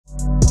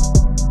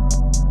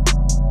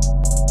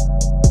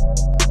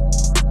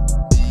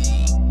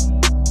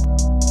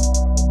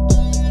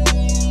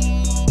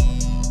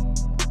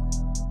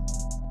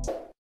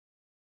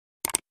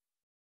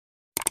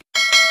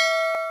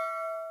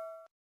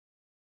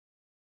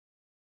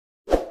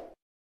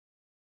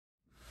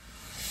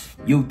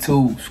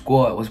YouTube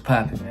squad, what's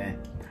poppin', man?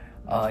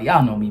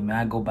 Y'all know me, man.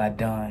 I go by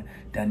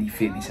Dundee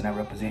Fitness, and I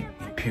represent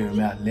Imperium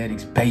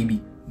Athletics,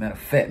 baby. Matter of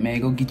fact, man,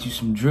 go get you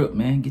some drip,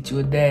 man. Get you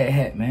a dad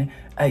hat, man.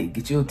 Hey,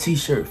 get you a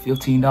t-shirt,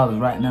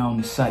 $15 right now on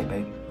the site,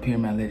 baby.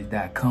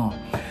 ImperiumAthletic.com.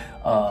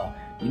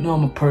 You know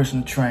I'm a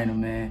personal trainer,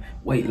 man.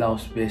 Weight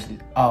loss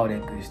specialist, all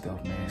that good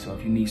stuff, man. So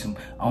if you need some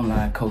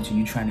online coaching,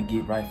 you trying to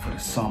get right for the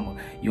summer,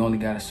 you only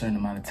got a certain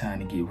amount of time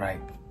to get right,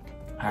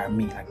 hire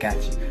me, I got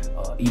you.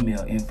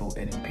 Email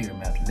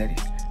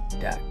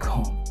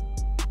info@ImperiumAthletic.com.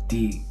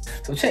 Dig.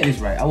 So check this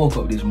right. I woke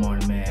up this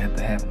morning, man,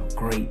 after having a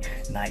great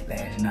night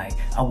last night.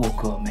 I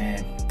woke up,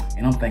 man,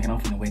 and I'm thinking I'm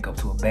finna wake up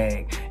to a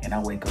bag, and I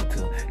wake up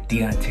to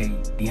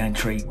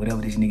Deontay, whatever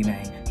this nigga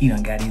name. He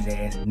done got his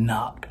ass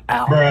knocked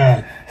out.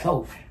 Bruh.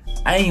 So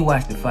I ain't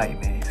watched the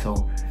fight, man.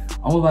 So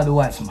I'm about to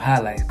watch some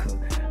highlights, cause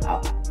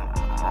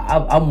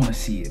I wanna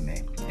see it,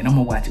 man. And I'm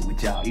gonna watch it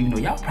with y'all. Even though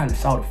y'all probably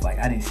saw the fight,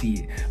 I didn't see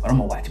it, but I'm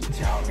gonna watch it with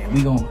y'all, man.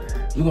 We gonna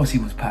see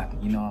what's popping.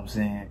 You know what I'm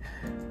saying?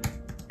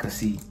 Cause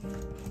see,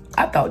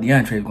 I thought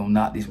Deontay was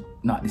gonna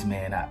knock this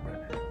man out, bro.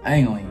 I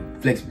ain't gonna even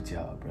flex with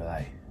y'all, bro.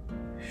 Like,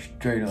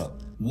 straight up.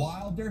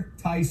 Wilder,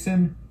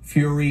 Tyson,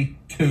 Fury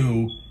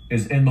 2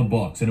 is in the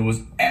books, and it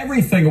was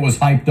everything it was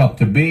hyped up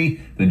to be.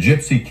 The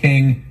Gypsy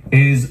King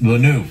is the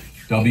new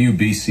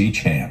WBC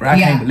champ. Bro, I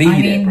can't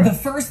believe that, bro. The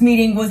first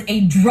meeting was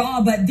a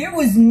draw, but there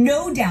was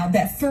no doubt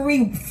that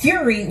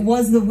Fury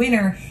was the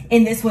winner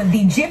in this one.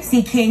 The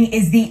Gypsy King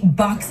is the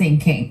boxing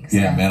king. So.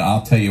 Yeah, man,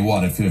 I'll tell you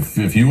what, if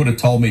you would have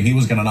told me he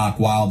was going to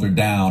knock Wilder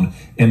down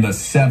in the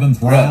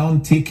 7th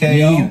round,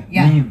 TKO,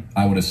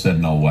 I would have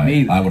said no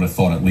way. I would have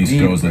thought at least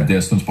goes the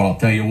distance, but I'll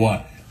tell you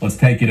what, let's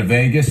take you to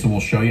Vegas and we'll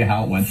show you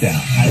how it went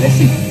down. Let's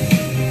see.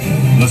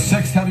 The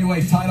 6th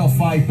heavyweight title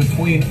fight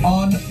between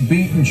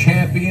unbeaten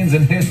champions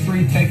in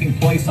history taking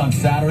place on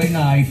Saturday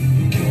night.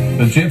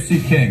 The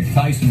Gypsy King,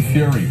 Tyson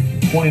Fury,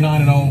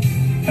 29-0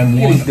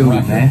 and 1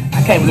 record. Man.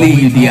 I can't believe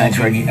you,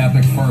 Deontay. The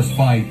epic first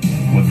fight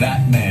with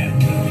that man,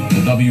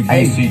 the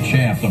WBC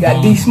champ. The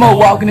got D-Smoke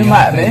walking him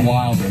out, man.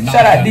 Wilder,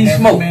 shout out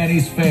D-Smoke. Man,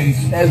 his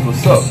face. That's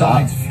what's up,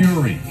 besides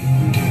Fury.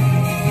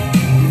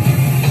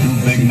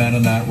 Big men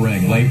in that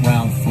ring. Late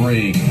round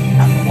 3.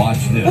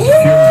 Watch this. Fury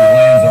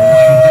lands a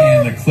right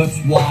hand that clips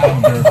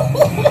Wilder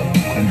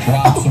and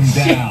drops him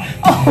down.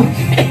 Oh,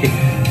 shit.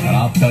 And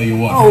I'll tell you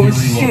what,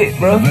 Fury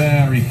looked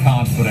very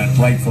confident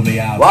right from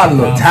the outside. Wilder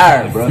look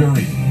tired, bro.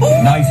 Fury,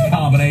 nice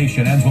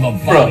combination, ends with a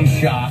body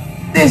shot.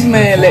 This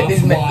man let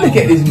this man, look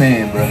at this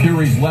man, bro.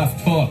 Fury's left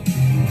hook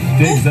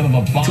digs into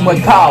the body. Too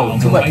much power.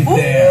 Too much.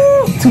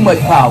 Too much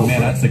power.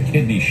 Man, that's a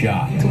kidney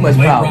shot. Too much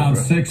Late power. Round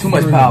 6, too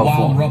much power.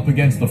 Wilder up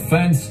against the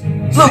fence.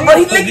 Look, bro,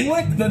 he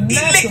licked the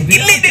neck. He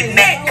licked his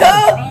neck,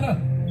 cuz.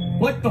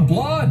 Lick the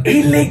blood.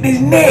 He licked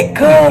his neck,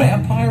 cuz.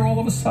 Vampire all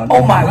of a sudden.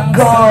 Oh my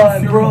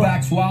God, bro.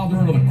 Backs Wilder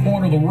into the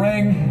corner of the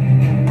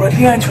ring. Bro,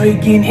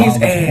 Deontay getting his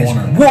ass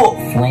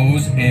whooped.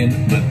 Throws in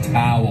the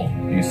towel.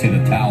 You can see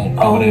the towel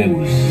coming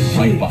in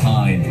right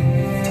behind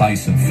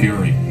Tyson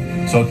Fury.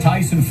 So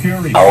Tyson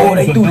Fury,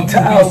 they threw the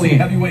towel in.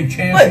 Heavyweight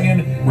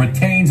champion,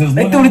 retains his.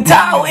 They threw the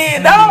towel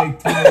in, dog.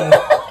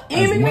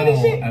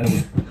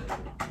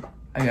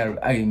 I gotta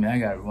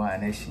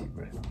rewind that shit,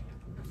 bro.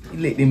 He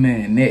licked that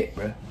man's neck,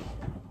 bro.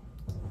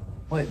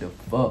 What the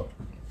fuck?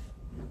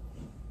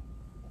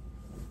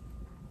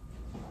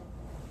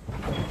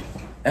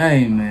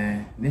 Hey,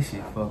 man, this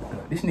shit fucked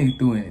up. This nigga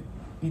threw in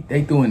it.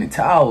 They threw in the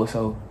towel,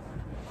 so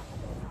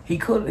he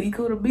could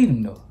have beat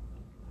him though.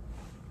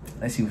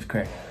 Let's see what's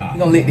cracking. He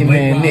gonna lick that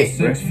man's neck,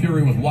 bro.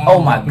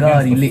 Oh my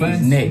God, he licked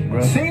his neck,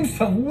 bro. Seems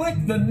to lick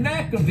the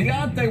neck of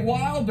Deontay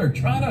Wilder,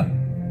 trying to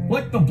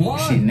lick the blood.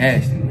 Shit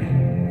nasty,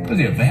 bro. Is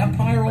he a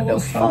vampire all of a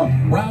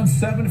sudden? Round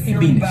 7,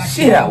 Fury back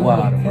shit out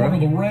Wilder, bro. Corner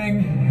of the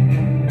ring.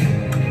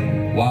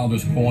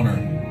 Wilder's corner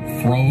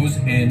throws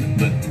in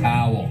the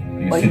towel.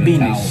 You he beating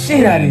the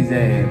shit out of his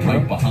ass, bro.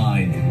 Right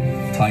behind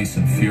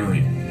Tyson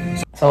Fury.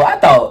 So I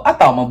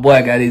thought my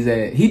boy got his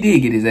ass. He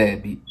did get his ass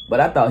beat, but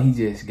I thought he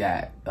just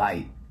got,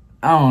 like,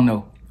 I don't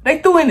know. They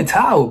threw in the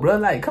towel, bro.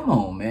 Like, come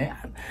on, man.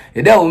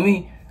 If that was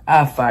me,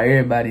 I'd fire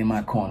everybody in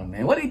my corner,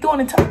 man. What they doing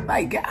in the towel?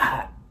 Like,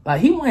 God.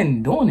 Like, he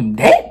wasn't doing him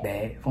that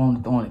bad for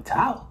him throwing the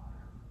towel.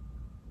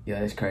 Yeah,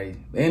 that's crazy.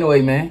 But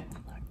anyway, man,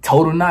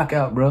 total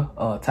knockout, bro.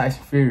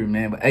 Tyson Fury,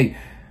 man. But hey,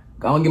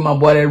 gonna give my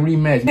boy that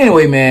rematch.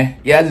 Anyway, man,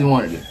 yeah, I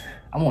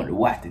wanted to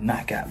watch the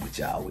knockout with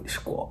y'all with the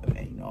squad,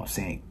 man. You know what I'm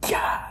saying?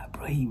 God,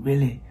 bro, he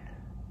really.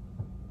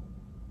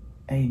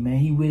 Hey, man,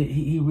 he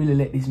really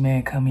let this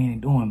man come in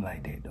and do him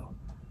like that, though.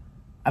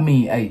 I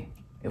mean, hey,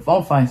 if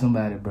I'm fighting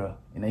somebody, bro,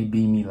 and they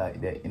beat me like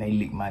that and they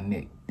lick my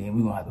neck, then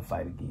we gonna have to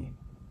fight again.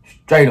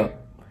 Straight up.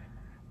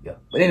 Yeah.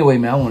 But anyway,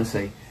 man, I want to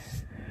say,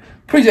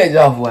 appreciate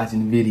y'all for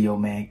watching the video,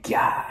 man.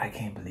 God, I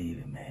can't believe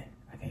it, man.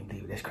 I can't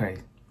believe it. That's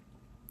crazy.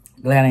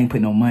 Glad I ain't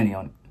put no money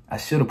on it. I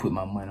should have put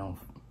my money on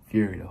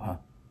Fury, though, huh?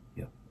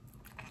 Yeah.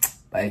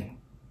 But hey,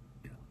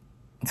 yeah.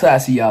 Until I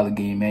see y'all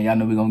again, man, y'all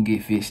know we gonna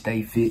get fit,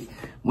 stay fit.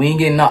 We ain't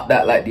getting knocked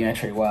out like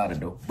Deontay Wilder,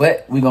 though.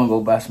 But we gonna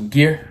go buy some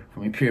gear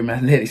from Imperium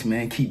Athletics,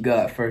 man. Keep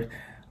God first.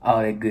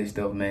 all that good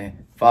stuff,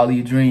 man. Follow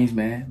your dreams,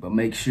 man, but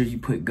make sure you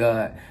put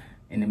God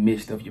in the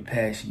midst of your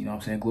passion, you know what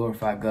I'm saying?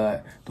 Glorify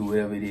God through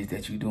whatever it is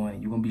that you're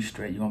doing. You're going to be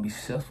straight. You're going to be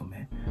successful,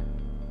 man.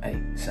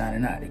 Hey,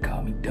 signing out. They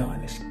call me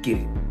done. Let's get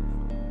it.